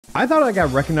I thought I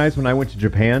got recognized when I went to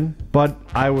Japan, but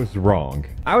I was wrong.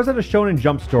 I was at a Shonen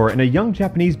Jump store and a young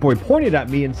Japanese boy pointed at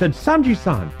me and said,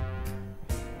 "Sanji-san."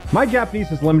 My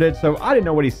Japanese is limited, so I didn't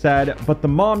know what he said, but the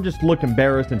mom just looked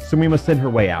embarrassed and Sumima sent her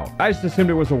way out. I just assumed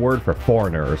it was a word for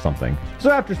foreigner or something.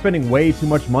 So after spending way too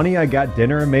much money, I got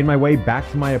dinner and made my way back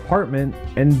to my apartment,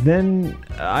 and then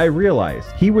I realized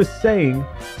he was saying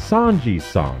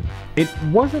Sanji-san. It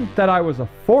wasn't that I was a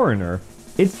foreigner,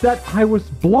 it's that I was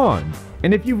blonde.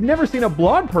 And if you've never seen a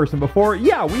blonde person before,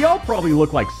 yeah, we all probably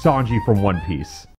look like Sanji from One Piece.